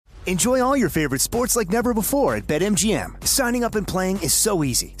Enjoy all your favorite sports like never before at BetMGM. Signing up and playing is so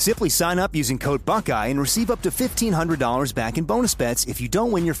easy. Simply sign up using code Buckeye and receive up to $1,500 back in bonus bets if you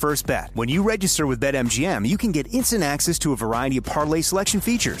don't win your first bet. When you register with BetMGM, you can get instant access to a variety of parlay selection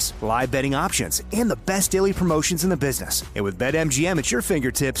features, live betting options, and the best daily promotions in the business. And with BetMGM at your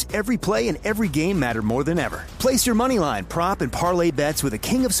fingertips, every play and every game matter more than ever. Place your moneyline, prop, and parlay bets with the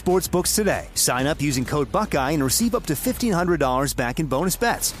king of sportsbooks today. Sign up using code Buckeye and receive up to $1,500 back in bonus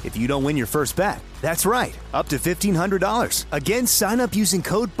bets if you don't win your first bet. That's right, up to $1,500. Again, sign up using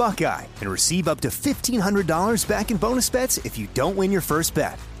code Buckeye and receive up to $1,500 back in bonus bets if you don't win your first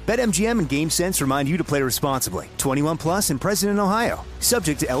bet. BetMGM and GameSense remind you to play responsibly. 21 plus and present in Ohio.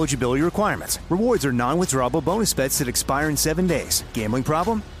 Subject to eligibility requirements. Rewards are non-withdrawable bonus bets that expire in 7 days. Gambling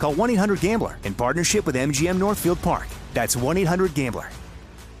problem? Call 1-800-GAMBLER in partnership with MGM Northfield Park. That's 1-800-GAMBLER.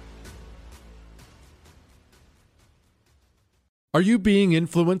 Are you being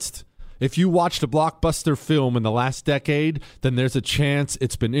influenced? If you watched a blockbuster film in the last decade, then there's a chance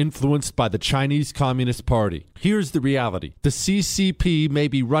it's been influenced by the Chinese Communist Party. Here's the reality. The CCP may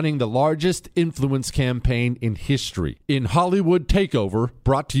be running the largest influence campaign in history. In Hollywood Takeover,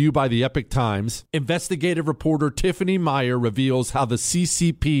 brought to you by the Epic Times, investigative reporter Tiffany Meyer reveals how the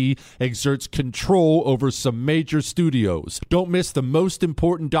CCP exerts control over some major studios. Don't miss the most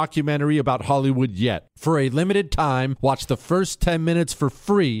important documentary about Hollywood yet. For a limited time, watch the first 10 minutes for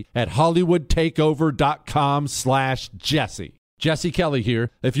free at HollywoodTakeover.com/Jesse. Jesse Kelly here.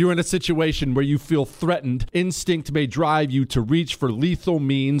 If you're in a situation where you feel threatened, instinct may drive you to reach for lethal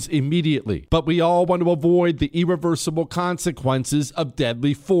means immediately. But we all want to avoid the irreversible consequences of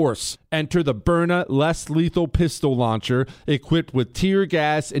deadly force. Enter the Byrna less lethal pistol launcher equipped with tear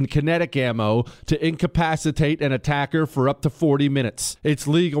gas and kinetic ammo to incapacitate an attacker for up to 40 minutes. It's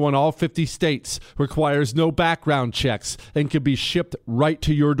legal in all 50 states, requires no background checks, and can be shipped right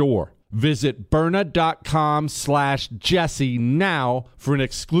to your door. Visit Byrna.com/Jesse now for an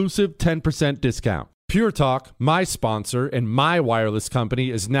exclusive 10% discount. Pure Talk, my sponsor and my wireless company,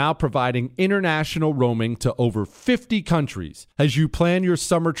 is now providing international roaming to over 50 countries. As you plan your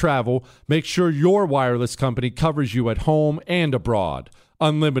summer travel, make sure your wireless company covers you at home and abroad.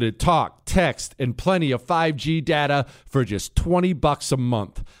 Unlimited talk, text, and plenty of 5G data for just $20 a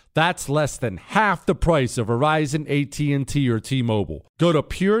month. That's less than half the price of Verizon, AT&T, or T-Mobile. Go to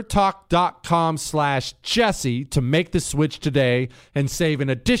puretalk.com/Jesse to make the switch today and save an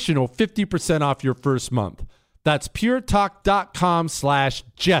additional 50% off your first month. That's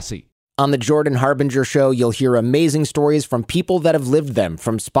puretalk.com/Jesse. On the Jordan Harbinger Show, you'll hear amazing stories from people that have lived them,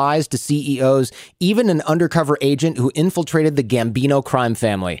 from spies to CEOs, even an undercover agent who infiltrated the Gambino crime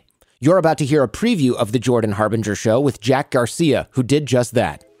family. You're about to hear a preview of the Jordan Harbinger Show with Jack Garcia, who did just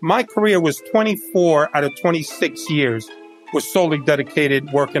that. My career was 24 out of 26 years was solely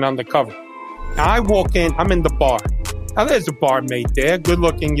dedicated working undercover. Now I walk in, I'm in the bar. Now there's a barmaid there,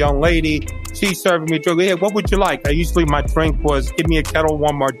 good-looking young lady. She's serving me a drink. Hey, what would you like? Usually my drink was give me a Kettle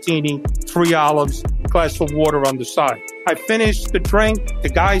One martini, 3 olives, glass of water on the side. I finish the drink. The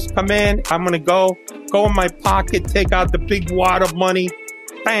guys come in. I'm going to go in my pocket, take out the big wad of money.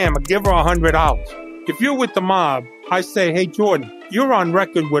 Bam, I give her $100. If you're with the mob, I say, hey, Jordan, you're on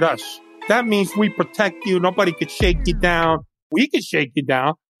record with us. That means we protect you. Nobody could shake you down. We could shake you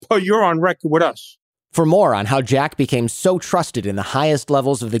down, but you're on record with us. For more on how Jack became so trusted in the highest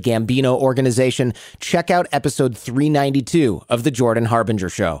levels of the Gambino organization, check out episode 392 of The Jordan Harbinger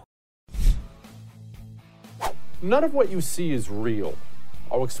Show. None of what you see is real.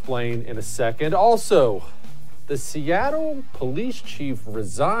 I'll explain in a second. Also, the Seattle police chief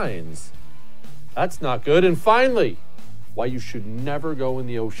resigns. That's not good. And finally, why you should never go in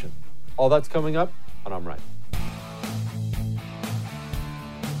the ocean. All that's coming up on I'm Right.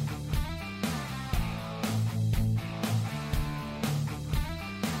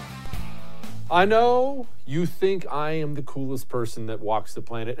 I know you think I am the coolest person that walks the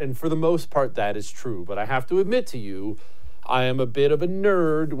planet, and for the most part that is true, but I have to admit to you, I am a bit of a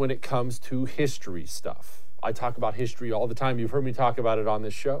nerd when it comes to history stuff. I talk about history all the time. You've heard me talk about it on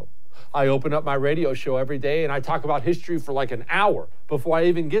this show. I open up my radio show every day and I talk about history for like an hour before I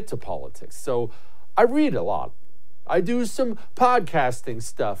even get to politics. So I read a lot. I do some podcasting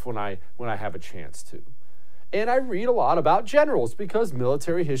stuff when I have a chance to. And I read a lot about generals because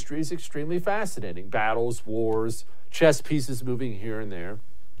military history is extremely fascinating. Battles, wars, chess pieces moving here and there.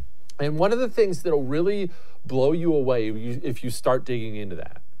 And one of the things that'll really blow you away if you start digging into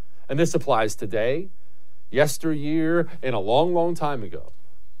that, and this applies today, yesteryear, and a long, long time ago.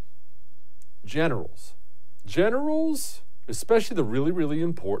 Generals, especially the really, really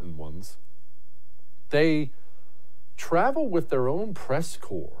important ones, they travel with their own press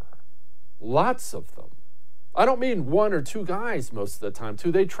corps. Lots of them. I don't mean one or two guys most of the time,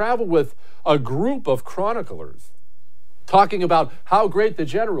 too. They travel with a group of chroniclers talking about how great the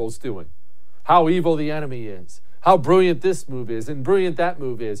general's doing, how evil the enemy is, how brilliant this move is and brilliant that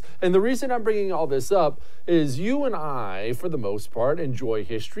move is. And the reason I'm bringing all this up is you and I, for the most part, enjoy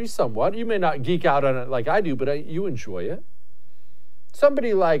history somewhat. You may not geek out on it like I do, but you enjoy it.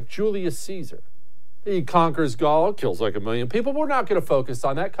 Somebody like Julius Caesar. He conquers Gaul, kills like 1 million people. We're not going to focus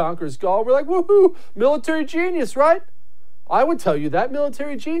on that. Conquers Gaul. We're like, woohoo, military genius, right? I would tell you that,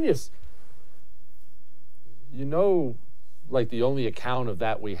 military genius. You know, like the only account of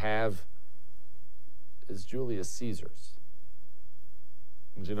that we have is Julius Caesar's.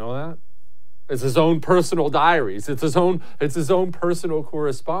 Did you know that? It's his own personal diaries. It's his own personal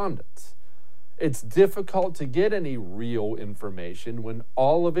correspondence. It's difficult to get any real information when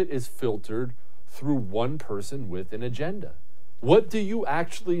all of it is filtered through one person with an agenda. What do you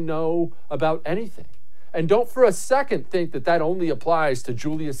actually know about anything? And don't for a second think that that only applies to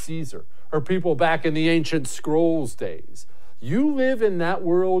Julius Caesar or people back in the ancient scrolls days. You live in that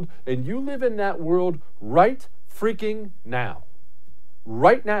world, and you live in that world right freaking now.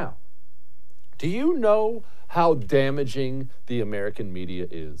 Right now. Do you know how damaging the American media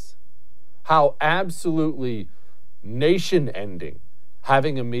is? How absolutely nation-ending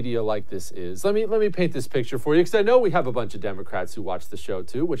having a media like this is. Let me paint this picture for you, because I know we have a bunch of Democrats who watch the show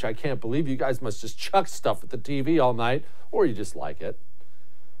too, which I can't believe. You guys must just chuck stuff at the TV all night, or you just like it.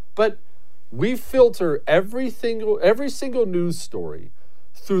 But we filter every single news story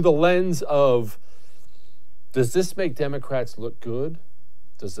through the lens of, does this make Democrats look good?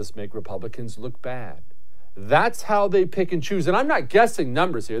 Does this make Republicans look bad? That's how they pick and choose. And I'm not guessing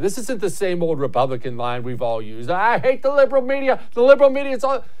numbers here. This isn't the same old Republican line we've all used. I hate the liberal media. The liberal media is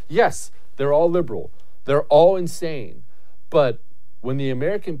all... Yes, they're all liberal. They're all insane. But when the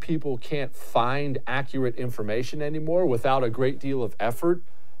American people can't find accurate information anymore without a great deal of effort,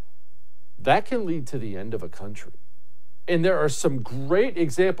 that can lead to the end of a country. And there are some great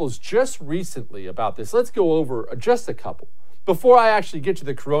examples just recently about this. Let's go over just a couple. Before I actually get to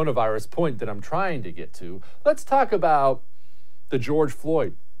the coronavirus point that I'm trying to get to, let's talk about the George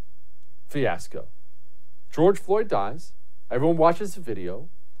Floyd fiasco. George Floyd dies. Everyone watches the video.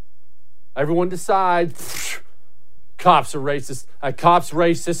 Everyone decides, cops are racist. Cop's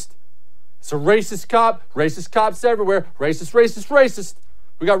racist. It's a racist cop. Racist cops everywhere. Racist, racist, racist.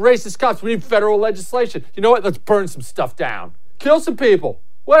 We got racist cops. We need federal legislation. You know what? Let's burn some stuff down. Kill some people.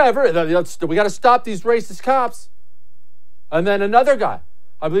 Whatever. We got to stop these racist cops. And then another guy,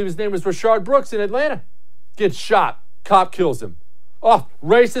 I believe his name was Rashard Brooks in Atlanta, gets shot. Cop kills him. Oh,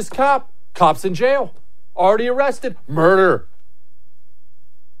 racist cop. Cop's in jail. Already arrested. Murder.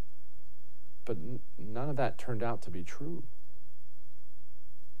 But none of that turned out to be true.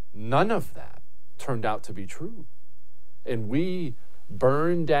 None of that turned out to be true. And we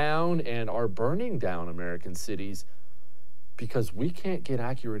burn down and are burning down American cities because we can't get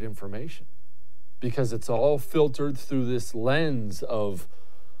accurate information. Because it's all filtered through this lens of,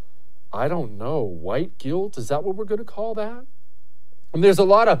 I don't know, white guilt? Is that what we're going to call that? And there's a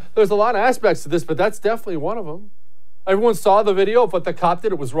lot of aspects to this, but that's definitely one of them. Everyone saw the video of what the cop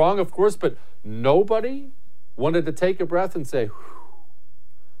did. It was wrong, of course, but nobody wanted to take a breath and say,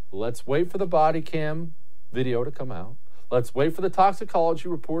 let's wait for the body cam video to come out. Let's wait for the toxicology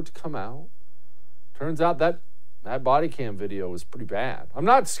report to come out. Turns out that body cam video was pretty bad. I'm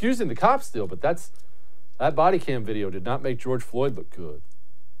not excusing the cops still, but that body cam video did not make George Floyd look good.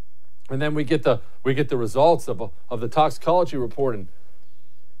 And then we get the results of the toxicology report, and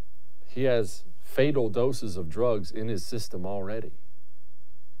he has fatal doses of drugs in his system already.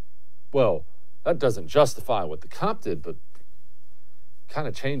 Well, that doesn't justify what the cop did, but kind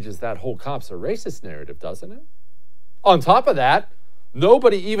of changes that whole cops are racist narrative, doesn't it? On top of that,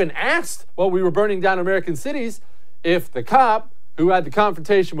 nobody even asked while we were burning down American cities if the cop who had the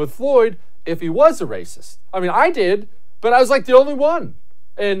confrontation with Floyd, if he was a racist. I mean, I did, but I was like the only one.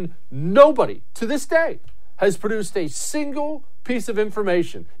 And nobody, to this day, has produced a single piece of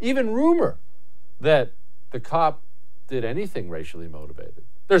information, even rumor, that the cop did anything racially motivated.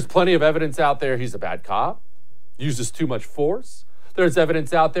 There's plenty of evidence out there he's a bad cop, uses too much force. There's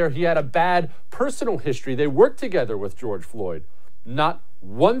evidence out there he had a bad personal history. They worked together with George Floyd. Not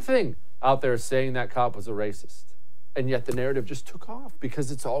one thing out there saying that cop was a racist. And yet the narrative just took off because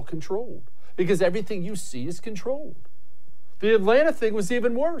it's all controlled. Because everything you see is controlled. The Atlanta thing was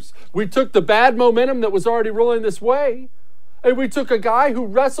even worse. We took the bad momentum that was already rolling this way, and we took a guy who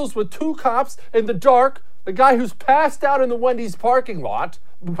wrestles with two cops in the dark, the guy who's passed out in the Wendy's parking lot,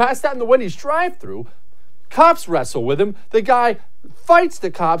 passed out in the Wendy's drive-thru, Cops wrestle with him. The guy fights the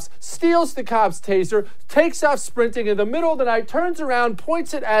cops, steals the cop's taser, takes off sprinting in the middle of the night, turns around,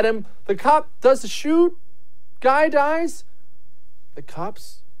 points it at him. The cop does the shoot. Guy dies. The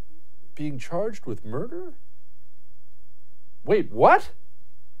cop's being charged with murder? Wait, what?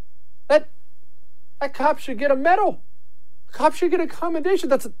 That cop should get a medal. A cop should get a commendation.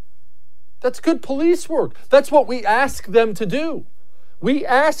 That's good police work. That's what we ask them to do. We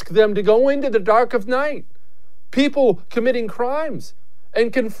ask them to go into the dark of night, people committing crimes,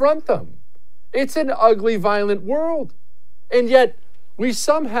 and confront them. It's an ugly, violent world. And yet, we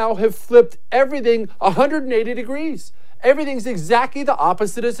somehow have flipped everything 180 degrees. Everything's exactly the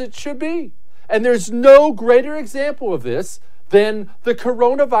opposite as it should be. And there's no greater example of this than the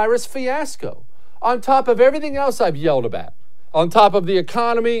coronavirus fiasco. On top of everything else I've yelled about, on top of the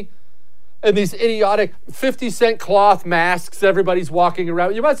economy and these idiotic 50-cent cloth masks everybody's walking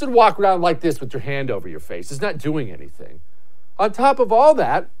around. You mustn't walk around like this with your hand over your face. It's not doing anything. On top of all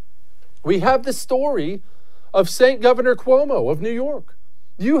that, we have the story of St. Governor Cuomo of New York.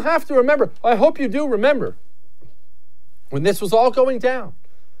 You have to remember, I hope you do remember, when this was all going down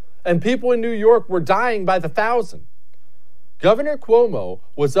and people in New York were dying by the thousand, Governor Cuomo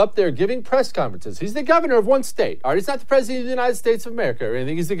was up there giving press conferences. He's the governor of one state. All right, he's not the president of the United States of America or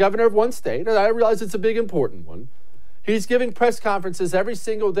anything. He's the governor of one state. And I realize it's a big, important one. He's giving press conferences every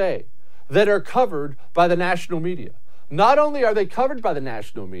single day that are covered by the national media. Not only are they covered by the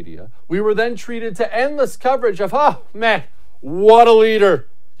national media, we were then treated to endless coverage of, oh, man, what a leader.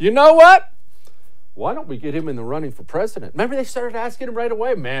 You know what? Why don't we get him in the running for president? Remember, they started asking him right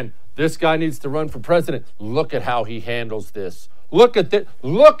away, man, this guy needs to run for president. Look at how he handles this. Look at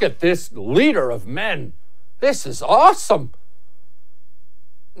this leader of men. This is awesome.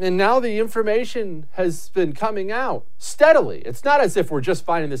 And now the information has been coming out steadily. It's not as if we're just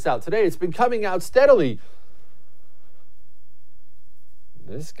finding this out today. It's been coming out steadily.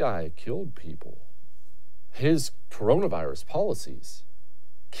 This guy killed people. His coronavirus policies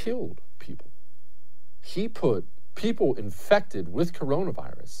killed people. He put people infected with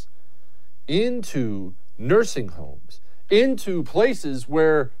coronavirus into nursing homes, into places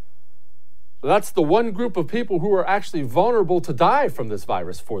where that's the one group of people who are actually vulnerable to die from this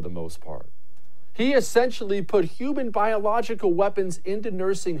virus for the most part. He essentially put human biological weapons into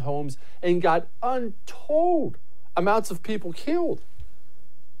nursing homes and got untold amounts of people killed.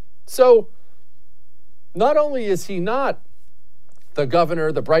 So, not only is he not the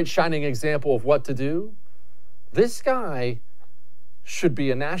governor, the bright shining example of what to do, this guy should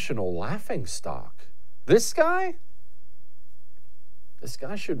be a national laughingstock. This guy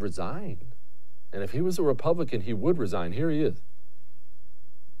should resign. And if he was a Republican, he would resign. Here he is.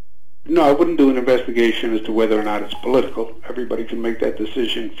 No, I wouldn't do an investigation as to whether or not it's political. Everybody can make that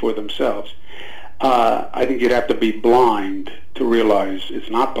decision for themselves. I think you'd have to be blind to realize it's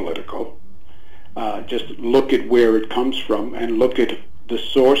not political. Just look at where it comes from and look at the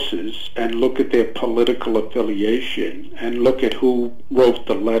sources and look at their political affiliation and look at who wrote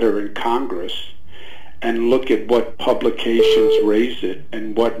the letter in Congress and look at what publications raise it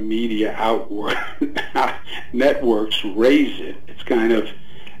and what media networks raise it. It's kind of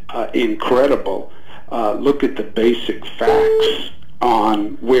incredible. Look at the basic facts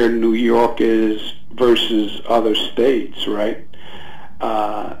on where New York is versus other states, right?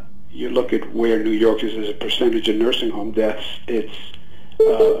 You look at where New York is as a percentage of nursing home deaths, it's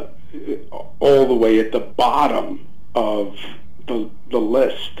all the way at the bottom of the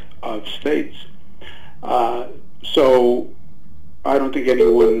list of states. So I don't think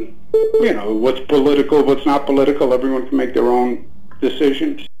anyone, what's political, what's not political, everyone can make their own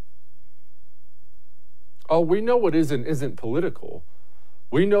decisions. Oh, we know what isn't political.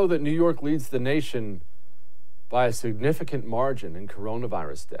 We know that New York leads the nation by a significant margin in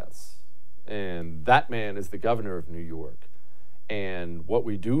coronavirus deaths. And that man is the governor of New York. And what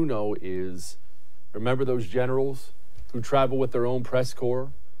we do know is, remember those generals who travel with their own press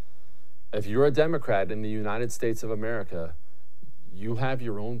corps? If you're a Democrat in the United States of America, you have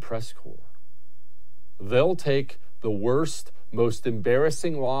your own press corps. They'll take the worst, most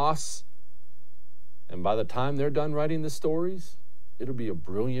embarrassing loss, and by the time they're done writing the stories, it'll be a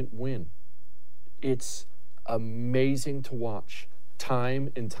brilliant win. It's amazing to watch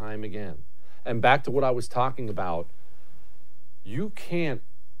time and time again. And back to what I was talking about, you can't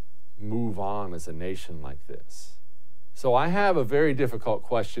move on as a nation like this. So I have a very difficult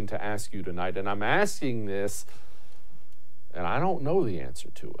question to ask you tonight, and I'm asking this, and I don't know the answer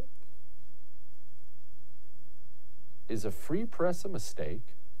to it. Is a free press a mistake?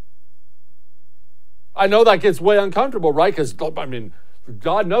 I know that gets way uncomfortable, right? Because,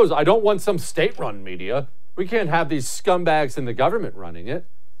 God knows, I don't want some state-run media We can't have these scumbags in the government running it.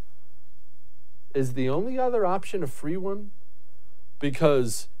 Is the only other option a free one?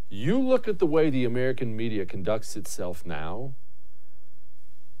 Because you look at the way the American media conducts itself now.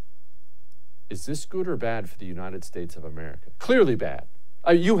 Is this good or bad for the United States of America? Clearly bad.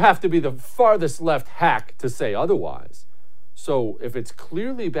 You have to be the farthest left hack to say otherwise. So if it's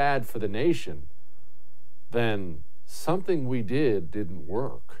clearly bad for the nation, then something we did didn't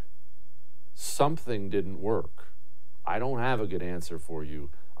work. Something didn't work. I don't have a good answer for you.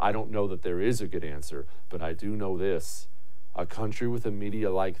 I don't know that there is a good answer, but I do know this. A country with a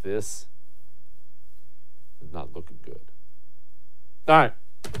media like this is not looking good. All right,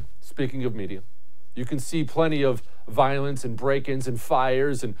 speaking of media, you can see plenty of violence and break-ins and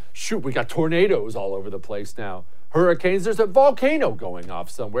fires and shoot, we got tornadoes all over the place now. Hurricanes, there's a volcano going off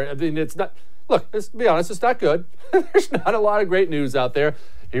somewhere. I mean, it's not, look, let's be honest, it's not good. There's not a lot of great news out there.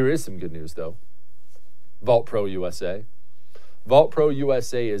 Here is some good news, though. Vault Pro USA. Vault Pro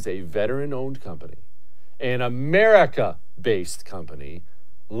USA is a veteran-owned company, an America-based company,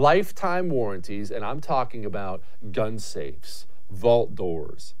 lifetime warranties, and I'm talking about gun safes, vault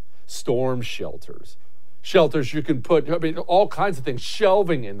doors, storm shelters, shelters you can put, I mean, all kinds of things,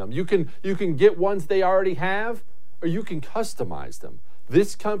 shelving in them. You can get ones they already have, or you can customize them.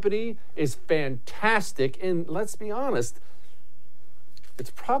 This company is fantastic, and let's be honest, it's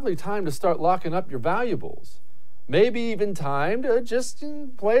probably time to start locking up your valuables. Maybe even time to just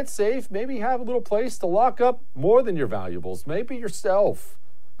play it safe. Maybe have a little place to lock up more than your valuables. Maybe yourself.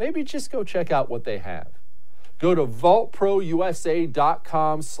 Maybe just go check out what they have. Go to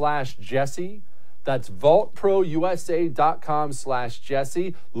vaultprousa.com/Jesse. That's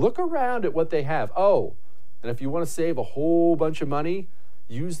vaultprousa.com/Jesse. Look around at what they have. Oh, and if you want to save a whole bunch of money,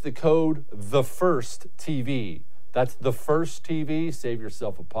 use the code THEFIRSTTV. That's the first TV. Save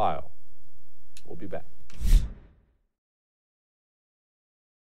yourself a pile. We'll be back.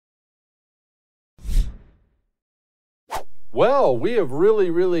 Well, we have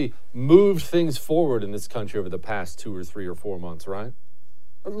really moved things forward in this country over the past 2 or 3 or 4 months, right?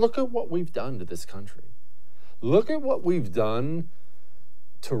 Look at what we've done to this country. Look at what we've done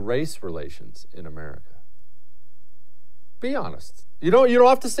to race relations in America. Be honest. You don't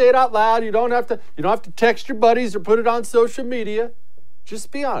have to say it out loud. You don't have to text your buddies or put it on social media.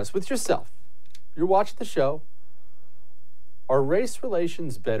 Just be honest with yourself. You're watching the show. Are race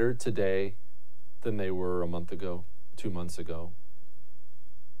relations better today than they were a month ago, 2 months ago?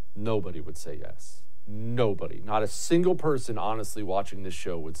 Nobody would say yes. Nobody. Not a single person honestly watching this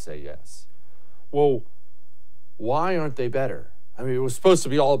show would say yes. Well, why aren't they better? I mean, it was supposed to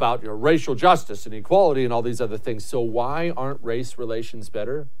be all about, racial justice and equality and all these other things. So why aren't race relations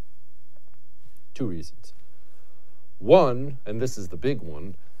better? 2 reasons. One, and this is the big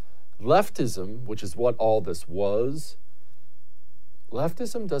one, leftism, which is what all this was,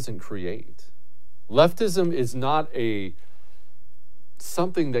 leftism doesn't create. Leftism is not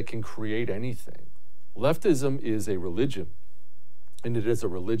something that can create anything. Leftism is a religion, and it is a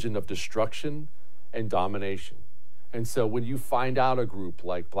religion of destruction and domination. And so when you find out a group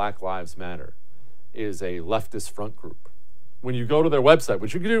like Black Lives Matter is a leftist front group, when you go to their website,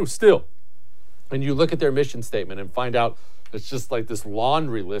 which you can do still, and you look at their mission statement and find out it's just like this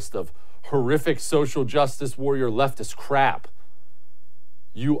laundry list of horrific social justice warrior leftist crap,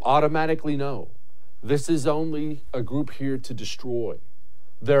 you automatically know this is only a group here to destroy.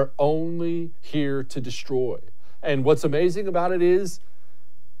 They're only here to destroy. And what's amazing about it is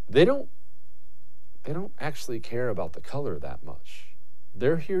they don't actually care about the color that much.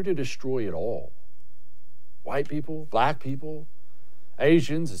 They're here to destroy it all. White people, black people,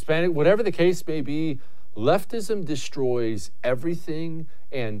 Asians, Hispanic, whatever the case may be, leftism destroys everything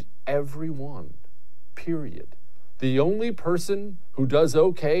and everyone, period. The only person who does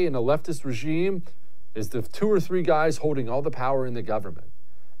okay in a leftist regime is the 2 or 3 guys holding all the power in the government.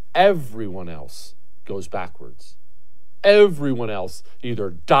 Everyone else goes backwards. Everyone else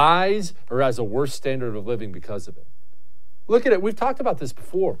either dies or has a worse standard of living because of it. Look at it. We've talked about this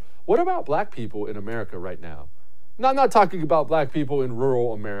before. What about black people in America right now? I'm not talking about black people in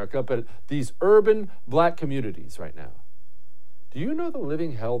rural America, but these urban black communities right now. Do you know the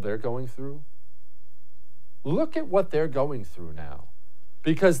living hell they're going through? Look at what they're going through now,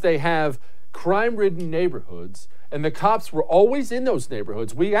 because they have crime-ridden neighborhoods, and the cops were always in those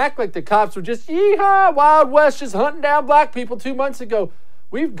neighborhoods. We act like the cops were just, yeehaw, Wild West, just hunting down black people 2 months ago.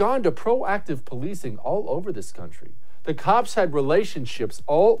 We've gone to proactive policing all over this country. The cops had relationships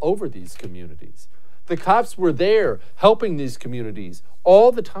all over these communities. The cops were there helping these communities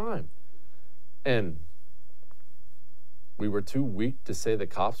all the time. And we were too weak to say the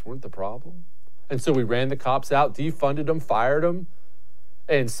cops weren't the problem. And so we ran the cops out, defunded them, fired them.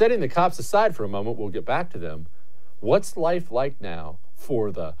 And setting the cops aside for a moment, we'll get back to them. What's life like now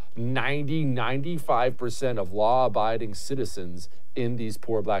for the 95% of law-abiding citizens in these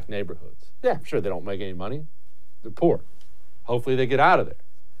poor black neighborhoods? Yeah, I'm sure they don't make any money. They're poor. Hopefully they get out of there.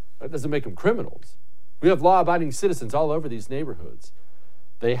 That doesn't make them criminals. We have law-abiding citizens all over these neighborhoods.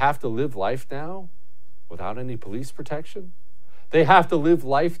 They have to live life now without any police protection. They have to live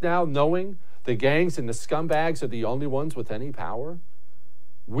life now knowing the gangs and the scumbags are the only ones with any power.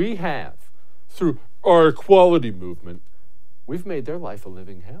 We have, through our equality movement, we've made their life a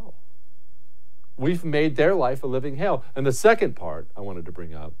living hell. We've made their life a living hell. And the second part I wanted to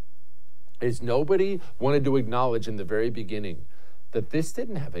bring up is nobody wanted to acknowledge in the very beginning that this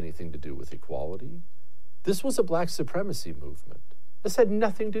didn't have anything to do with equality. This was a black supremacy movement. This had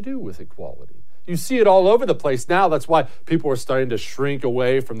nothing to do with equality. You see it all over the place now. That's why people are starting to shrink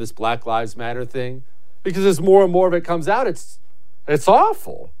away from this Black Lives Matter thing. Because as more and more of it comes out, it's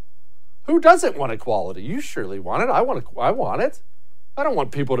awful. Who doesn't want equality? You surely want it. I want it. I don't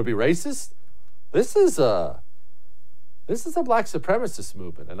want people to be racist. This is a black supremacist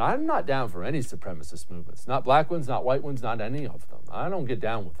movement, and I'm not down for any supremacist movements. Not black ones, not white ones, not any of them. I don't get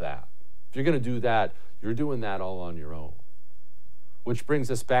down with that. If you're going to do that, you're doing that all on your own. Which brings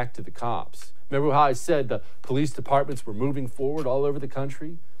us back to the cops. Remember how I said the police departments were moving forward all over the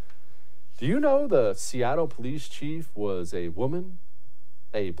country? Do you know the Seattle police chief was a woman,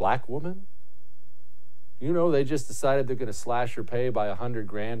 a black woman? You know, they just decided they're going to slash her pay by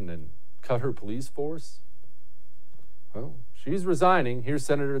 $100,000 and then cut her police force. Well, she's resigning. Here's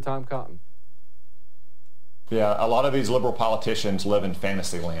Senator Tom Cotton. Yeah, a lot of these liberal politicians live in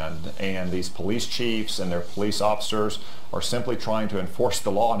fantasy land, and these police chiefs and their police officers are simply trying to enforce the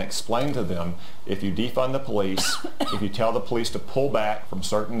law and explain to them, if you defund the police, if you tell the police to pull back from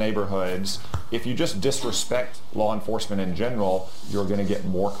certain neighborhoods, if you just disrespect law enforcement in general, you're going to get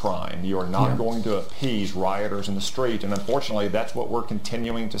more crime. You are not going to appease rioters in the street, and unfortunately, that's what we're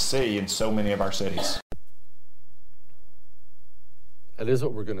continuing to see in so many of our cities. That is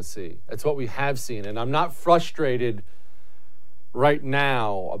what we're going to see. That's what we have seen. And I'm not frustrated right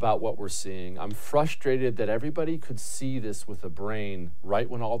now about what we're seeing. I'm frustrated that everybody could see this with a brain right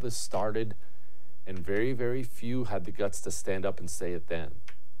when all this started, and very, very few had the guts to stand up and say it then.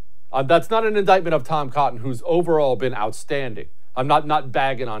 That's not an indictment of Tom Cotton, who's overall been outstanding. I'm not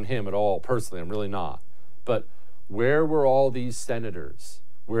bagging on him at all, personally. I'm really not. But where were all these senators?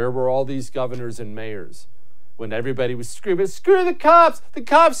 Where were all these governors and mayors? When everybody was screaming, screw the cops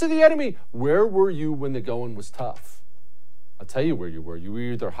are the enemy. Where were you when the going was tough? I'll tell you where you were. You were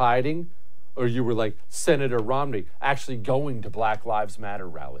either hiding or you were like Senator Romney, actually going to Black Lives Matter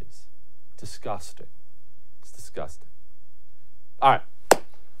rallies. Disgusting. It's disgusting. All right.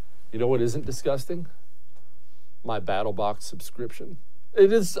 You know what isn't disgusting? My BattleBox subscription.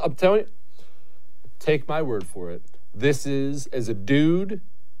 It is, I'm telling you, take my word for it. This is, as a dude,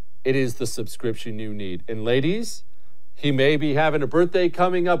 it is the subscription you need. And ladies, he may be having a birthday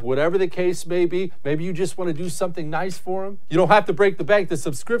coming up, whatever the case may be. Maybe you just want to do something nice for him. You don't have to break the bank. The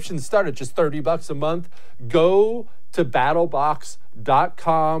subscriptions start at just $30 a month. Go to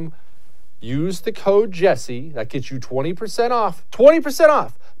battlebox.com. Use the code Jesse. That gets you 20% off. 20%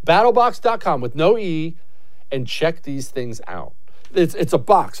 off. Battlebox.com with no E, and check these things out. It's a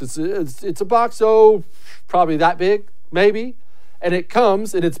box. It's a box, probably that big, maybe. And it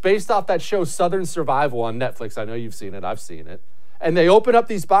comes, and it's based off that show Southern Survival on Netflix. I know you've seen it. I've seen it. And they open up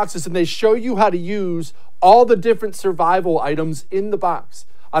these boxes, and they show you how to use all the different survival items in the box.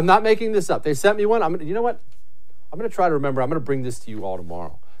 I'm not making this up. They sent me one. You know what? I'm going to try to remember. I'm going to bring this to you all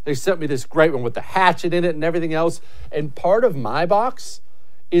tomorrow. They sent me this great one with the hatchet in it and everything else. And part of my box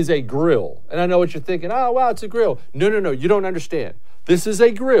is a grill. And I know what you're thinking. Oh, wow, it's a grill. No. You don't understand. This is a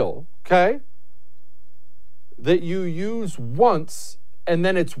grill, okay, that you use once, and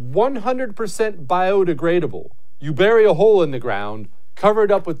then it's 100% biodegradable. You bury a hole in the ground, cover it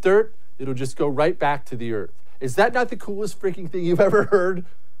up with dirt, it'll just go right back to the earth. Is that not the coolest freaking thing you've ever heard?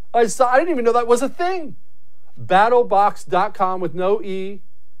 I didn't even know that was a thing. Battlebox.com with no E.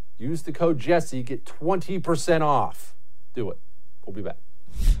 Use the code Jesse, get 20% off. Do it. We'll be back.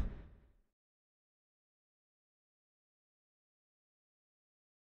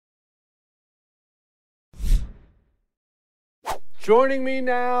 Joining me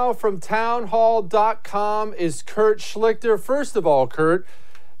now from townhall.com is Kurt Schlichter. First of all, Kurt,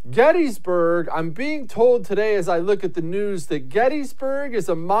 Gettysburg, I'm being told today as I look at the news that Gettysburg is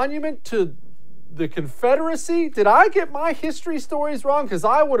a monument to the Confederacy. Did I get my history stories wrong? Because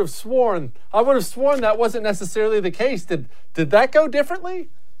I would have sworn that wasn't necessarily the case. Did that go differently?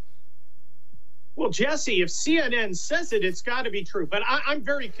 Well, Jesse, if CNN says it, it's got to be true. But I'm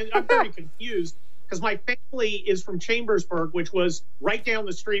very confused because my family is from Chambersburg, which was right down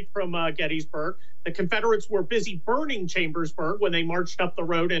the street from Gettysburg. The Confederates were busy burning Chambersburg when they marched up the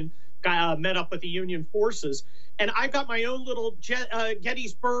road and met up with the Union forces. And I got my own little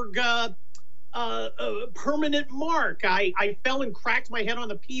Gettysburg permanent mark. I fell and cracked my head on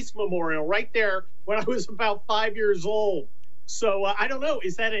the Peace Memorial right there when I was about 5 years old. So I don't know.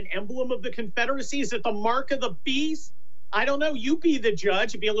 Is that an emblem of the Confederacy? Is it the mark of the beast? I don't know. You be the judge.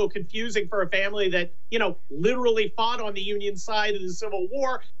 It'd be a little confusing for a family that, literally fought on the Union side of the Civil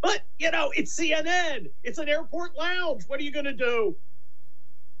War. But, it's CNN. It's an airport lounge. What are you going to do?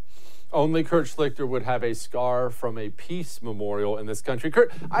 Only Kurt Schlichter would have a scar from a peace memorial in this country.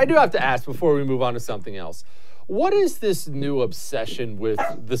 Kurt, I do have to ask before we move on to something else. What is this new obsession with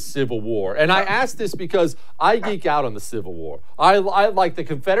the Civil War? And I ask this because I geek out on the Civil War. I like the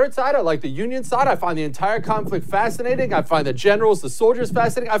Confederate side. I like the Union side. I find the entire conflict fascinating. I find the generals, the soldiers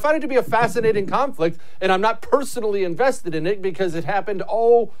fascinating. I find it to be a fascinating conflict, and I'm not personally invested in it because it happened,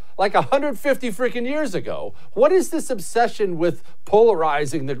 like 150 freaking years ago. What is this obsession with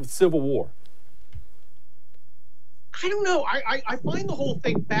polarizing the Civil War? I don't know. I find the whole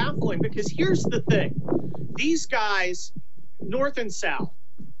thing baffling because here's the thing. These guys, North and South,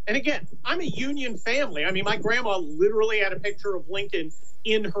 and again, I'm a Union family. I mean, my grandma literally had a picture of Lincoln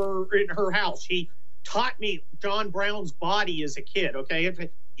in her house. She taught me John Brown's body as a kid, okay? It's a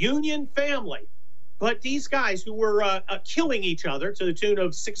Union family. But these guys who were killing each other to the tune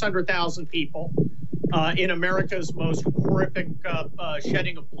of 600,000 people in America's most horrific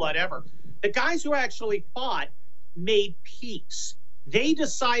shedding of blood ever, the guys who actually fought made peace. They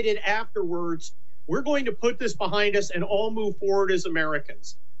decided afterwards, we're going to put this behind us and all move forward as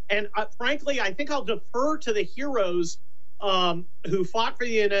Americans. And frankly, I think I'll defer to the heroes who fought for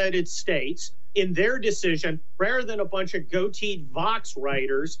the United States in their decision rather than a bunch of goateed Vox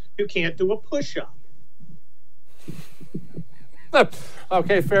writers who can't do a push-up.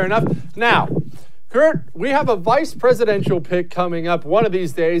 Okay, fair enough. Now, Kurt, we have a vice presidential pick coming up one of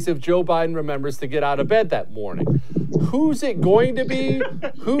these days if Joe Biden remembers to get out of bed that morning. Who's it going to be?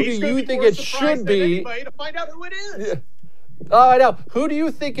 Who do you think it should be? To find out who it is. Yeah. Oh, I know. Who do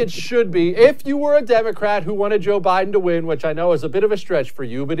you think it should be? If you were a Democrat who wanted Joe Biden to win, which I know is a bit of a stretch for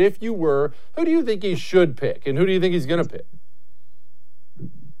you, but if you were, who do you think he should pick? And who do you think he's going to pick?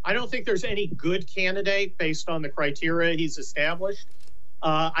 I don't think there's any good candidate based on the criteria he's established.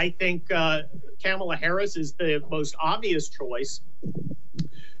 I think Kamala Harris is the most obvious choice.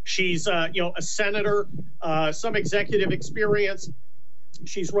 She's, a senator, some executive experience.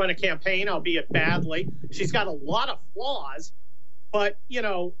 She's run a campaign, albeit badly. She's got a lot of flaws, but,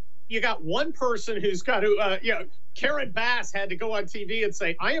 you got one person who's got to, Karen Bass had to go on TV and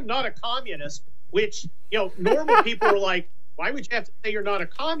say, I am not a communist, which, normal people are like, why would you have to say you're not a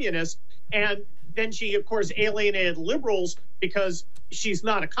communist? And then she, of course, alienated liberals because she's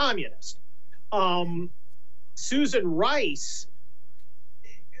not a communist. Susan Rice,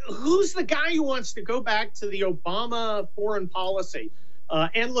 who's the guy who wants to go back to the Obama foreign policy?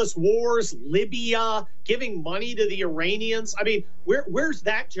 Endless wars, Libya, giving money to the Iranians. I mean, where's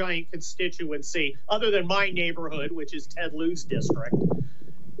that giant constituency other than my neighborhood, which is Ted Lieu's district?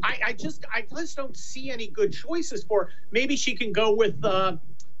 I just don't see any good choices for her. Maybe she can go with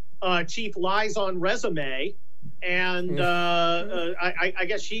Chief Lies on Resume, and I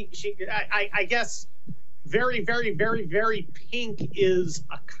guess I guess very, very, very, very pink is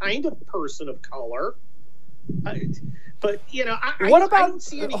a kind of person of color. But I don't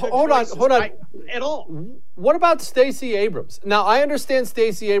see any good choices at all. What about Stacey Abrams? Now, I understand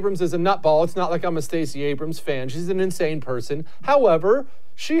Stacey Abrams is a nutball. It's not like I'm a Stacey Abrams fan. She's an insane person. However,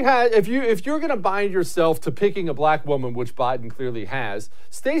 she has. If you're going to bind yourself to picking a black woman, which Biden clearly has,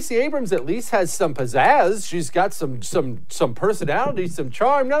 Stacey Abrams at least has some pizzazz. She's got some personality, some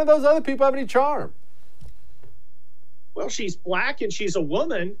charm. None of those other people have any charm. Well, she's black and she's a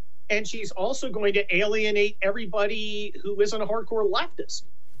woman. And she's also going to alienate everybody who isn't a hardcore leftist.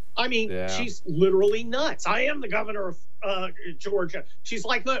 I mean, She's literally nuts. I am the governor of Georgia. She's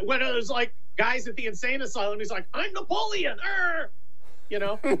like when it was like guys at the insane asylum. He's like, I'm Napoleon.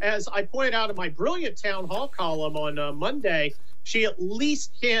 As I pointed out in my brilliant town hall column on Monday, she at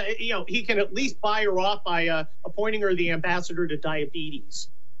least can, he can at least buy her off by appointing her the ambassador to diabetes.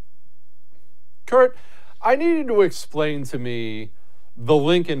 Kurt, I need you to explain to me the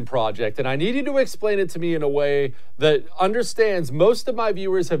Lincoln Project, and I need you to explain it to me in a way that understands most of my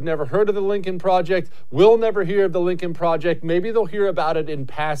viewers have never heard of the Lincoln Project, will never hear of the Lincoln Project. Maybe they'll hear about it in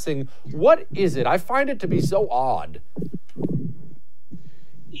passing. What is it? I find it to be so odd.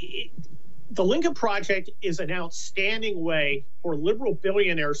 The Lincoln Project is an outstanding way for liberal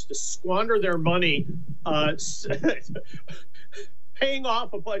billionaires to squander their money, paying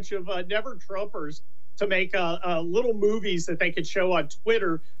off a bunch of never-Trumpers to make little movies that they could show on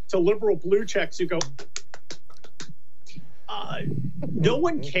Twitter to liberal blue checks who go, no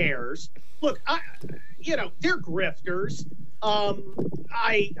one cares. Look, they're grifters.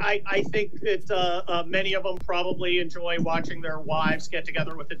 I think that many of them probably enjoy watching their wives get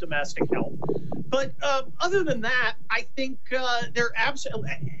together with the domestic help. But other than that, I think they're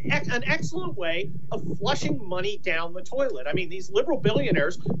an excellent way of flushing money down the toilet. I mean, these liberal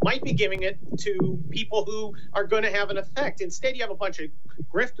billionaires might be giving it to people who are going to have an effect. Instead, you have a bunch of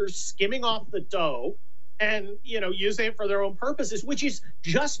grifters skimming off the dough and, using it for their own purposes, which is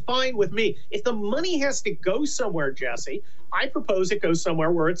just fine with me. If the money has to go somewhere, Jesse, I propose it goes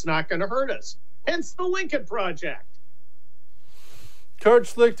somewhere where it's not going to hurt us. Hence the Lincoln Project. Kurt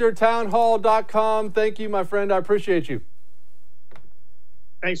Schlichter, townhall.com. Thank you, my friend. I appreciate you.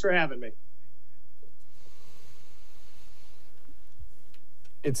 Thanks for having me.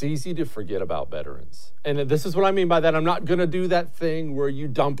 It's easy to forget about veterans. And this is what I mean by that. I'm not going to do that thing where you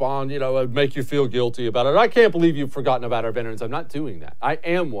dump on, make you feel guilty about it. I can't believe you've forgotten about our veterans. I'm not doing that. I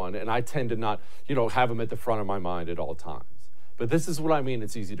am one, and I tend to not, have them at the front of my mind at all times. But this is what I mean.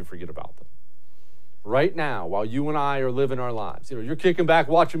 It's easy to forget about them. Right now, while you and I are living our lives, you're kicking back,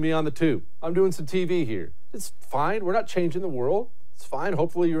 watching me on the tube. I'm doing some TV here. It's fine. We're not changing the world. It's fine.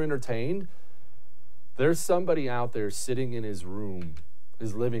 Hopefully you're entertained. There's somebody out there sitting in his room,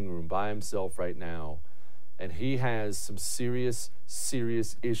 his living room by himself right now, and he has some serious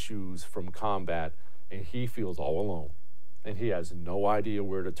issues from combat, and he feels all alone, and he has no idea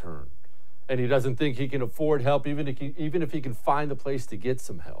where to turn, and he doesn't think he can afford help, even if he can find the place to get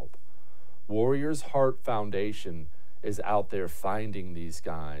some help. Warriors Heart Foundation is out there finding these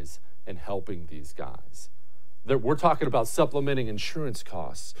guys and helping these guys. We're talking about supplementing insurance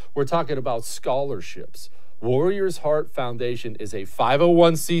costs. We're talking about scholarships. Warriors Heart Foundation is a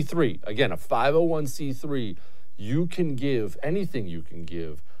 501c3. Again, a 501c3. You can give anything you can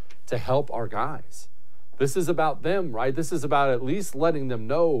give to help our guys. This is about them, right? This is about at least letting them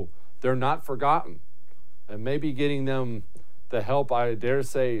know they're not forgotten and maybe getting them the help I dare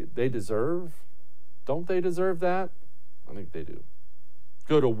say they deserve. Don't they deserve that? I think they do.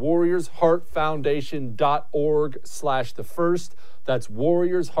 Go to warriorsheartfoundation.org/thefirst. That's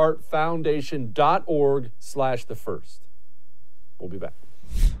warriorsheartfoundation.org/thefirst. We'll be back.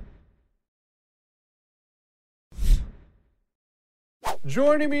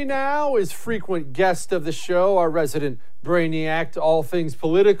 Joining me now is frequent guest of the show, our resident brainiac to all things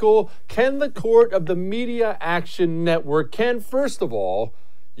political, Ken LaCourte of the Media Action Network. Ken, first of all,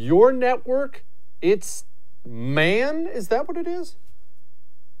 your network, it's MAN? Is that what it is?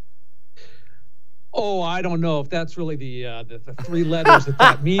 Oh, I don't know if that's really the three letters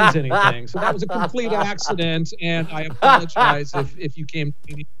that means anything. So that was a complete accident, and I apologize if you came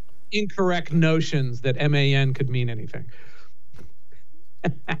to any incorrect notions that MAN could mean anything.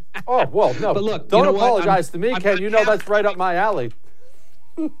 Oh, well, no. But look, don't apologize to me, Ken. That's right up my alley.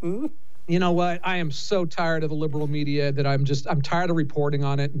 You know what? I am so tired of the liberal media that I'm tired of reporting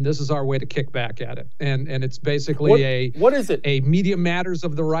on it, and this is our way to kick back at it. And it's basically what is it? A media matters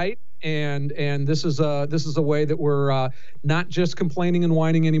of the right, and this is a way that we're not just complaining and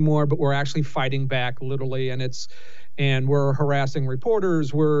whining anymore, but we're actually fighting back literally, and we're harassing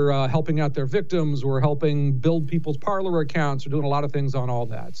reporters, we're helping out their victims, we're helping build people's Parler accounts, we're doing a lot of things on all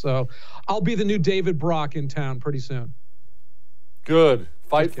that. So I'll be the new David Brock in town pretty soon. Good.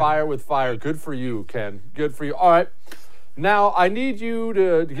 Fight fire with fire. Good for you, Ken. Good for you. All right. Now, I need you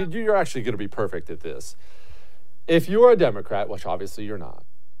you're actually going to be perfect at this. If you're a Democrat, which obviously you're not,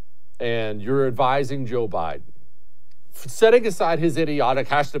 and you're advising Joe Biden, setting aside his idiotic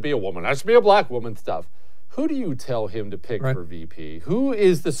has to be a woman, has to be a black woman stuff, who do you tell him to pick for VP? Who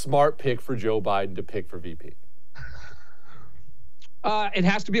is the smart pick for Joe Biden to pick for VP? It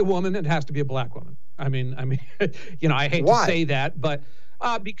has to be a woman. It has to be a black woman. I mean, I hate to say that, but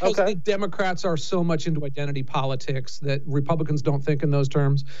because the Democrats are so much into identity politics that Republicans don't think in those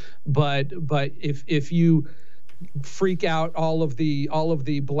terms. But if you freak out all of the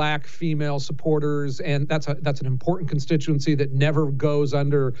black female supporters, and that's an important constituency that never goes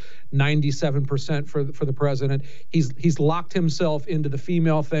under 97% for the president. He's locked himself into the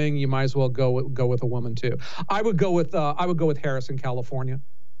female thing. You might as well go with a woman too. I would go with Harris in California,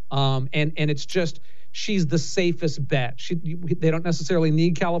 and it's just she's the safest bet. They don't necessarily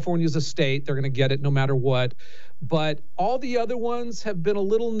need California as a state. They're going to get it no matter what. But all the other ones have been a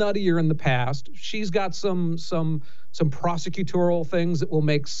little nuttier in the past. She's got some prosecutorial things that will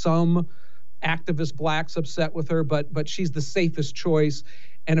make some activist blacks upset with her, but she's the safest choice.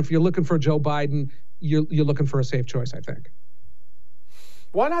 And if you're looking for Joe Biden, you're looking for a safe choice, I think.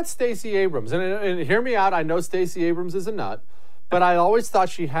 Why not Stacey Abrams? And hear me out. I know Stacey Abrams is a nut, but I always thought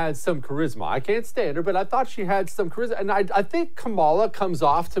she had some charisma. I can't stand her, but I thought she had some charisma. And I think Kamala comes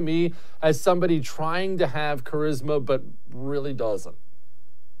off to me as somebody trying to have charisma, but really doesn't.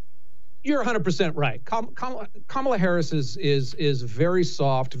 You're 100% right. Kamala Harris is very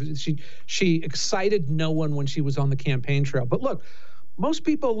soft. She excited no one when she was on the campaign trail. But look, most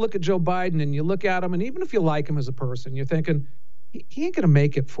people look at Joe Biden and you look at him, and even if you like him as a person, you're thinking, he ain't going to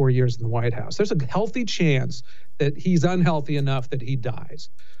make it 4 years in the White House. There's a healthy chance that he's unhealthy enough that he dies.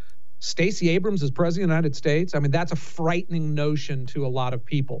 Stacey Abrams is president of the United States. I mean, that's a frightening notion to a lot of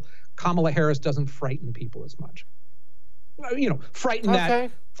people. Kamala Harris doesn't frighten people as much. Frighten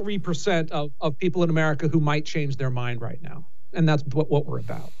that 3% of people in America who might change their mind right now. And that's what we're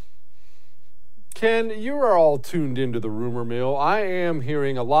about. Ken, you are all tuned into the rumor mill. I am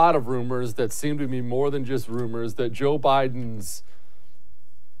hearing a lot of rumors that seem to be more than just rumors, that Joe Biden's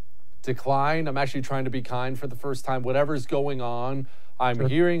decline, I'm actually trying to be kind for the first time, whatever's going on, I'm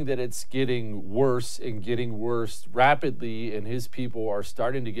hearing that it's getting worse and getting worse rapidly, and his people are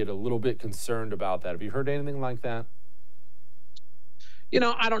starting to get a little bit concerned about that. Have you heard anything like that?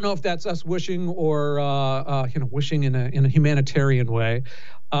 I don't know if that's us wishing or, wishing in a humanitarian way.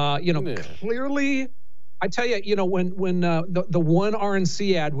 Clearly, I tell you, when the one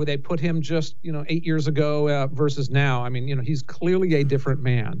RNC ad where they put him just, 8 years ago versus now, I mean, he's clearly a different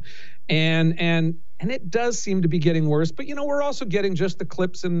man. And it does seem to be getting worse. But, we're also getting just the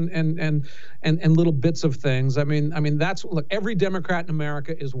clips and little bits of things. I mean, look, every Democrat in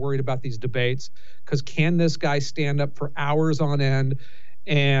America is worried about these debates because can this guy stand up for hours on end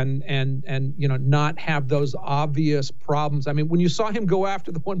and not have those obvious problems? I mean, when you saw him go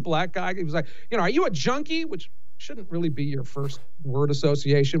after the one black guy, he was like, are you a junkie? Which shouldn't really be your first word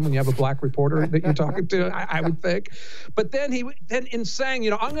association when you have a black reporter that you're talking to, I would think. But then in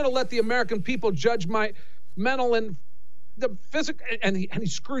saying, I'm going to let the American people judge my mental and the physical, and he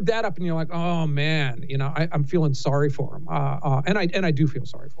screwed that up, and you're like, oh man, I'm feeling sorry for him, and I do feel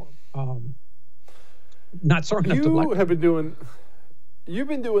sorry for him. Not sorry enough to like. You've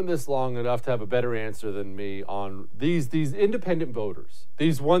been doing this long enough to have a better answer than me on these independent voters,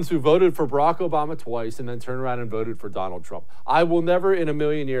 these ones who voted for Barack Obama twice and then turned around and voted for Donald Trump. I will never in a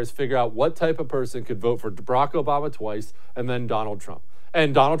million years figure out what type of person could vote for Barack Obama twice and then Donald Trump.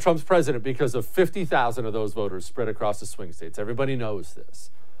 And Donald Trump's president because of 50,000 of those voters spread across the swing states. Everybody knows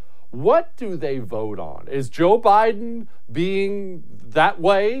this. What do they vote on? Is Joe Biden being that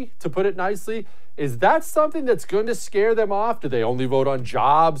way, to put it nicely? Is that something that's going to scare them off? Do they only vote on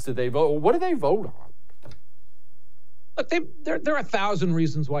jobs? Do they vote? What do they vote on? Look, there are 1,000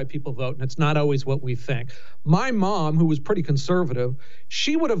 reasons why people vote, and it's not always what we think. My mom, who was pretty conservative,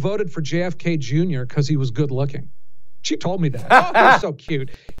 she would have voted for JFK Jr. because he was good looking. She told me that. Oh, he's so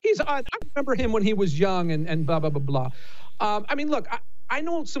cute. I remember him when he was young and blah, blah, blah, blah. I mean, look, I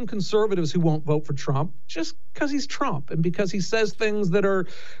know some conservatives who won't vote for Trump just because he's Trump and because he says things that are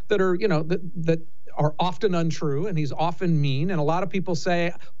often untrue, and he's often mean. And a lot of people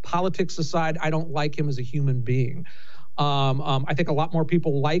say, politics aside, I don't like him as a human being. I think a lot more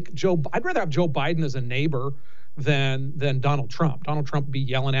people like Joe. I'd rather have Joe Biden as a neighbor than Donald Trump. Donald Trump would be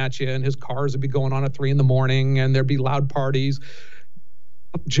yelling at you, and his cars would be going on at 3 a.m, and there'd be loud parties.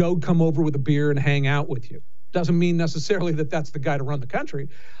 Joe'd come over with a beer and hang out with you. Doesn't mean necessarily that that's the guy to run the country.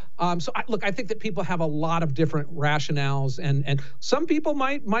 I think that people have a lot of different rationales, and some people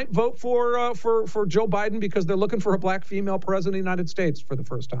might vote for Joe Biden because they're looking for a black female president of the United States for the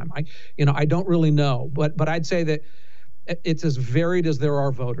first time. I don't really know, but I'd say that it's as varied as there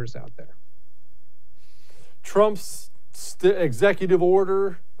are voters out there. Trump's executive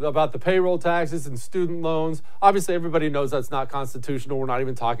order about the payroll taxes and student loans. Obviously, everybody knows that's not constitutional. We're not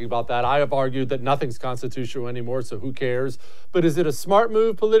even talking about that. I have argued that nothing's constitutional anymore, so who cares? But is it a smart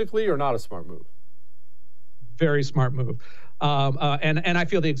move politically or not a smart move? Very smart move. And I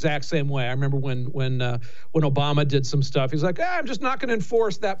feel the exact same way. I remember when Obama did some stuff, he's like, I'm just not going to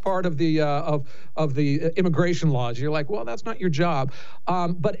enforce that part of the immigration laws. You're like, well, that's not your job.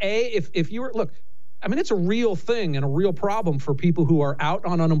 But if you were, look, I mean, it's a real thing and a real problem for people who are out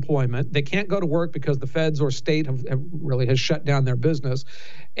on unemployment. They can't go to work because the feds or state have really has shut down their business,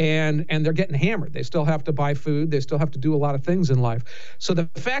 and they're getting hammered. They still have to buy food. They still have to do a lot of things in life. So the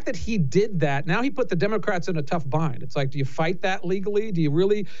fact that he did that, now he put the Democrats in a tough bind. It's like, do you fight that legally? Do you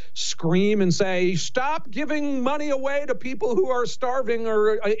really scream and say, stop giving money away to people who are starving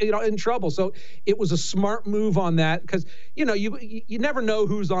or in trouble? So it was a smart move on that, because you never know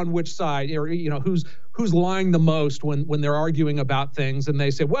who's on which side, or who's lying the most when they're arguing about things, and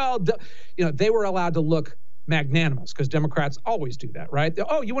they say, well, they were allowed to look magnanimous, because Democrats always do that, right?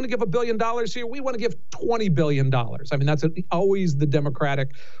 Oh, you want to give $1 billion here? We want to give $20 billion. I mean, that's always the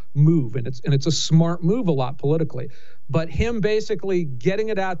Democratic move, and it's a smart move a lot politically. But him basically getting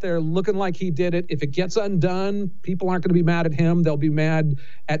it out there, looking like he did it, if it gets undone, people aren't going to be mad at him. They'll be mad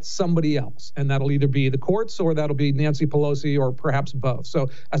at somebody else, and that'll either be the courts or that'll be Nancy Pelosi or perhaps both. So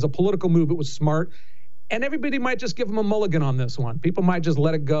as a political move, it was smart. And everybody might just give him a mulligan on this one. People might just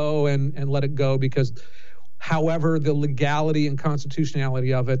let it go and let it go, because however the legality and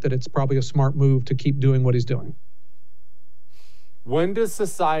constitutionality of it, that it's probably a smart move to keep doing what he's doing. When does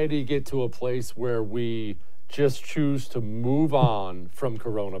society get to a place where we just choose to move on from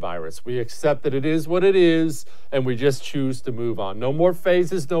coronavirus? We accept that it is what it is, and we just choose to move on. No more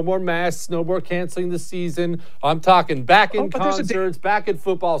phases, no more masks, no more canceling the season. I'm talking back in concerts, back at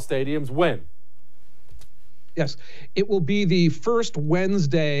football stadiums. When? Yes, it will be the first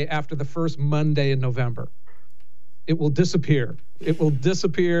Wednesday after the first Monday in November. It will disappear. It will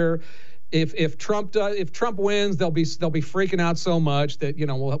disappear. If Trump wins, they'll be freaking out so much that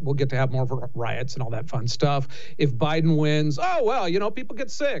we'll get to have more riots and all that fun stuff. If Biden wins, oh well, people get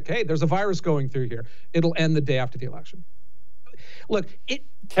sick. Hey, there's a virus going through here. It'll end the day after the election. Look,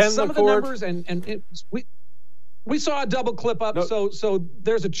 some of the numbers we saw a double clip up, so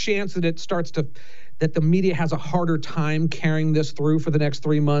there's a chance that it starts to. That the media has a harder time carrying this through for the next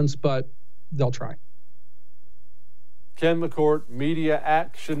 3 months, but they'll try. Ken McCourt, Media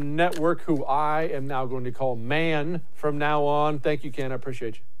Action Network, who I am now going to call Man from now on. Thank you, Ken. I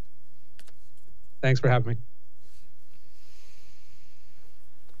appreciate you. Thanks for having me.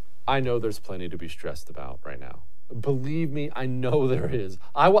 I know there's plenty to be stressed about right now. Believe me, I know there is.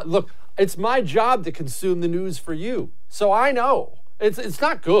 Look, it's my job to consume the news for you, so I know. It's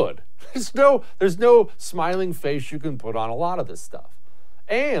not good. There's no smiling face you can put on a lot of this stuff.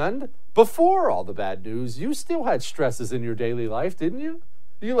 And before all the bad news, you still had stresses in your daily life, didn't you?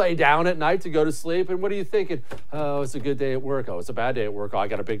 You lay down at night to go to sleep, and what are you thinking? Oh, it's a good day at work. Oh, it's a bad day at work. Oh, I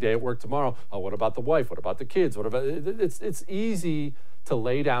got a big day at work tomorrow. Oh, what about the wife? What about the kids? What about it's easy to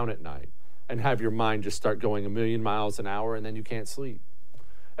lay down at night and have your mind just start going 1,000,000 miles an hour, and then you can't sleep.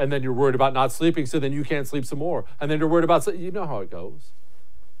 And then you're worried about not sleeping, so then you can't sleep some more. And then you're worried about, you know how it goes.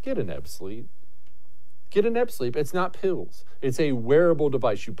 Get a neb sleep. Get a neb sleep. It's not pills. It's a wearable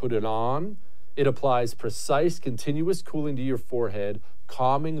device. You put it on. It applies precise, continuous cooling to your forehead,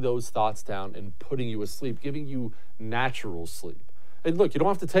 calming those thoughts down and putting you asleep, giving you natural sleep. And look, you don't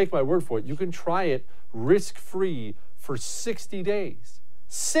have to take my word for it. You can try it risk-free for 60 days.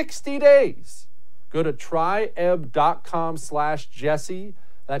 60 days. Go to tryebb.com/Jesse.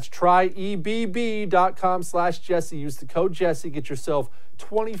 That's tryebb.com/Jesse. Use the code Jesse. Get yourself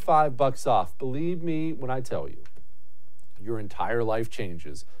 $25 off. Believe me when I tell you, your entire life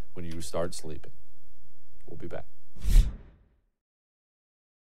changes when you start sleeping. We'll be back.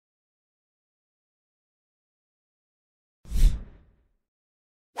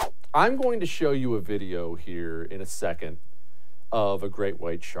 I'm going to show you a video here in a second of a great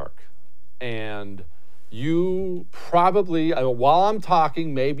white shark. And you probably, while I'm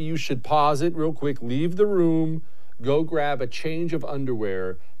talking, maybe you should pause it real quick, leave the room, go grab a change of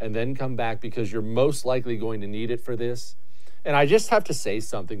underwear, and then come back, because you're most likely going to need it for this. And I just have to say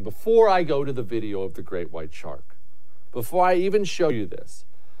something before I go to the video of the great white shark. Before I even show you this,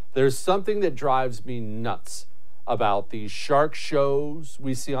 there's something that drives me nuts about these shark shows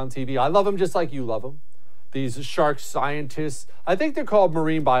we see on TV. I love them just like you love them. These shark scientists, I think they're called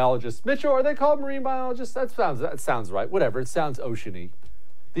marine biologists. Mitchell, are they called marine biologists? That sounds right. Whatever, it sounds oceany.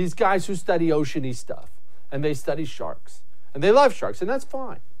 These guys who study oceany stuff, and they study sharks, and they love sharks, and that's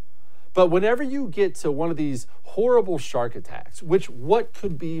fine. But whenever you get to one of these horrible shark attacks, what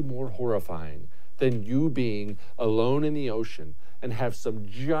could be more horrifying than you being alone in the ocean and have some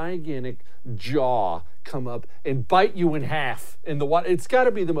gigantic jaw come up and bite you in half in the water? It's got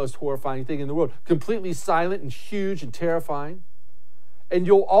to be the most horrifying thing in the world. Completely silent and huge and terrifying. And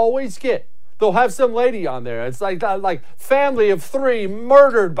you'll always they'll have some lady on there. It's like family of 3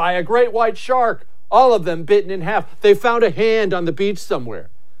 murdered by a great white shark, all of them bitten in half. They found a hand on the beach somewhere.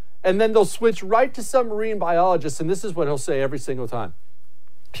 And then they'll switch right to some marine biologist, and this is what he'll say every single time.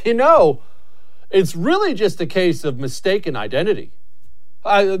 You know, it's really just a case of mistaken identity.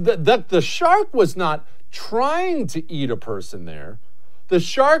 The shark was not trying to eat a person there. The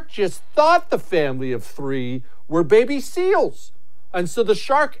shark just thought the family of 3 were baby seals. And so the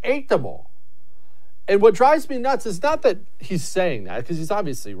shark ate them all. And what drives me nuts is not that he's saying that, because he's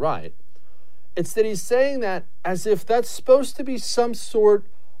obviously right. It's that he's saying that as if that's supposed to be some sort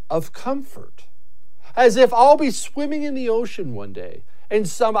of comfort. As if I'll be swimming in the ocean one day and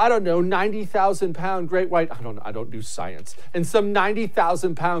some, 90,000 pound great white, I don't do science, and some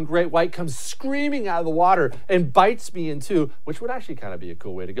 90,000 pound great white comes screaming out of the water and bites me in two, which would actually kind of be a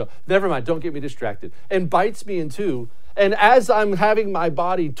cool way to go. Never mind, don't get me distracted. And bites me in two. And as I'm having my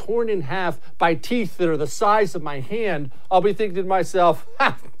body torn in half by teeth that are the size of my hand, I'll be thinking to myself,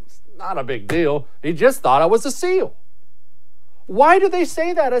 it's not a big deal. He just thought I was a seal. Why do they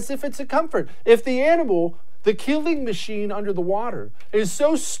say that as if it's a comfort? If the animal, the killing machine under the water, is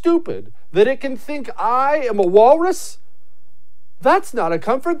so stupid that it can think I am a walrus, that's not a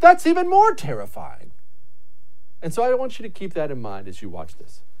comfort. That's even more terrifying. And so I want you to keep that in mind as you watch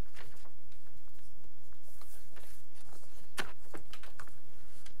this.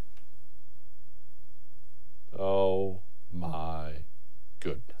 Oh my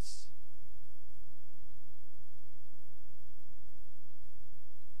goodness.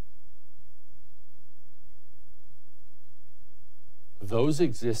 Those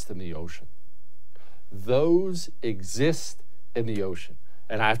exist in the ocean. Those exist in the ocean.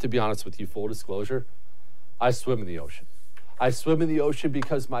 And I have to be honest with you, full disclosure, I swim in the ocean. I swim in the ocean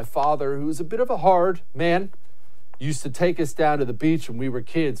because my father, who's a bit of a hard man, used to take us down to the beach when we were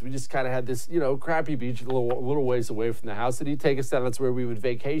kids. We just kind of had this, crappy beach a little ways away from the house. And he'd take us down. That's where we would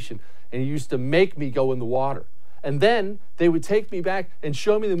vacation. And he used to make me go in the water. And then they would take me back and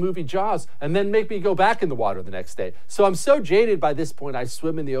show me the movie Jaws and then make me go back in the water the next day. So I'm so jaded by this point, I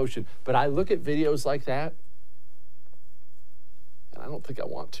swim in the ocean. But I look at videos like that, and I don't think I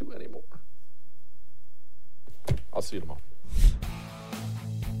want to anymore. I'll see you tomorrow.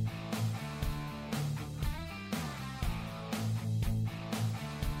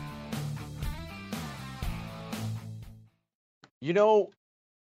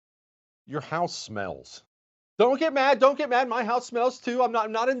 Your house smells. Don't get mad. Don't get mad. My house smells too. I'm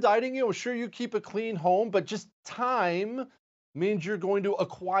not indicting you. I'm sure you keep a clean home, but just time means you're going to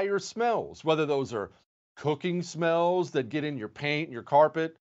acquire smells, whether those are cooking smells that get in your paint and your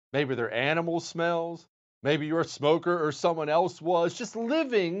carpet. Maybe they're animal smells. Maybe you're a smoker or someone else was. Just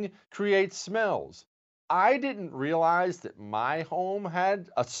living creates smells. I didn't realize that my home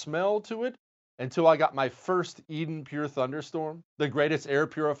had a smell to it until I got my first Eden Pure Thunderstorm, the greatest air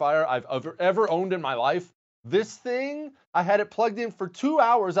purifier I've ever owned in my life. This thing, I had it plugged in for 2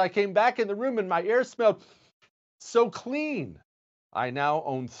 hours. I came back in the room and my air smelled so clean. I now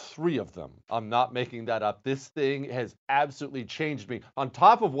own 3 of them. I'm not making that up. This thing has absolutely changed me on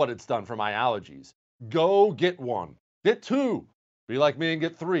top of what it's done for my allergies. Go get one. Get 2. Be like me and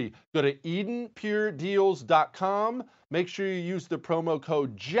get 3. Go to EdenPureDeals.com. Make sure you use the promo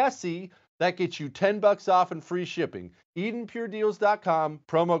code Jesse. That gets you $10 off and free shipping. EdenPureDeals.com,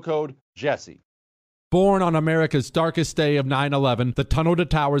 promo code Jesse. Born on America's darkest day of 9/11, the Tunnel to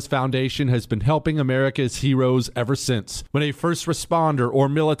Towers Foundation has been helping America's heroes ever since. When a first responder or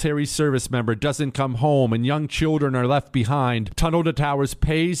military service member doesn't come home and young children are left behind, Tunnel to Towers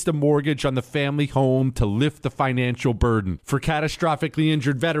pays the mortgage on the family home to lift the financial burden. For catastrophically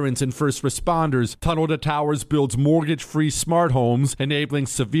injured veterans and first responders, Tunnel to Towers builds mortgage-free smart homes, enabling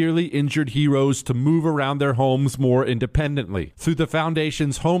severely injured heroes to move around their homes more independently. Through the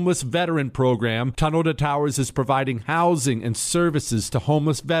Foundation's Homeless Veteran Program, Tunnel to Towers is providing housing and services to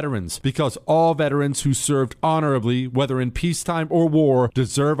homeless veterans because all veterans who served honorably, whether in peacetime or war,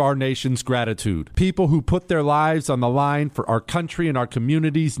 deserve our nation's gratitude. People who put their lives on the line for our country and our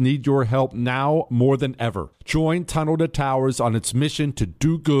communities need your help now more than ever. Join Tunnel to Towers on its mission to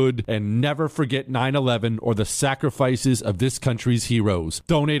do good and never forget 9/11 or the sacrifices of this country's heroes.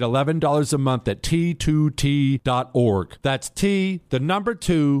 Donate $11 a month at T2T.org. That's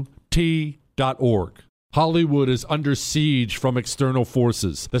T2T.org. Hollywood is under siege from external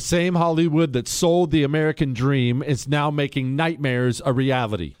forces. The same Hollywood that sold the American dream is now making nightmares a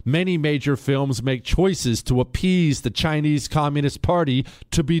reality. Many major films make choices to appease the Chinese Communist Party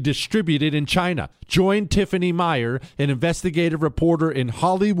to be distributed in China. Join Tiffany Meyer, an investigative reporter in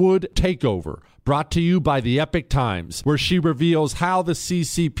Hollywood Takeover, brought to you by the Epic Times, where she reveals how the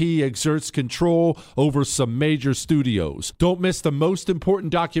CCP exerts control over some major studios. Don't miss the most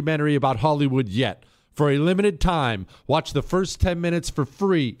important documentary about Hollywood yet. For a limited time, watch the first 10 minutes for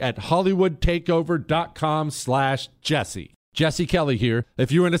free at hollywoodtakeover.com/Jesse. Jesse Kelly here.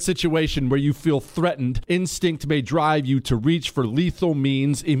 If you're in a situation where you feel threatened, instinct may drive you to reach for lethal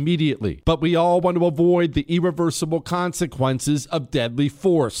means immediately. But we all want to avoid the irreversible consequences of deadly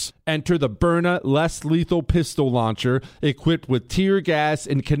force. Enter the Byrna less lethal pistol launcher equipped with tear gas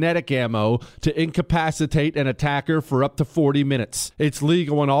and kinetic ammo to incapacitate an attacker for up to 40 minutes. It's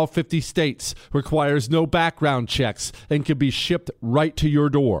legal in all 50 states, requires no background checks, and can be shipped right to your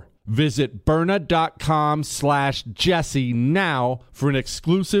door. Visit Byrna.com/Jesse now for an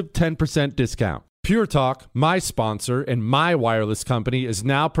exclusive 10% discount. Pure Talk, my sponsor and my wireless company, is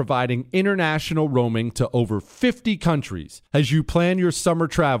now providing international roaming to over 50 countries. As you plan your summer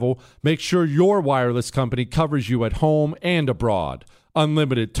travel, make sure your wireless company covers you at home and abroad.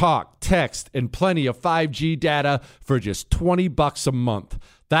 Unlimited talk, text, and plenty of 5G data for just $20 a month.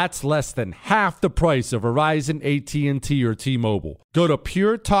 That's less than half the price of Verizon, AT&T, or T-Mobile. Go to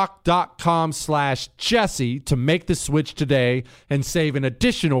puretalk.com/Jesse to make the switch today and save an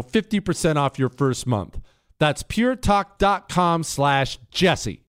additional 50% off your first month. That's puretalk.com/Jesse.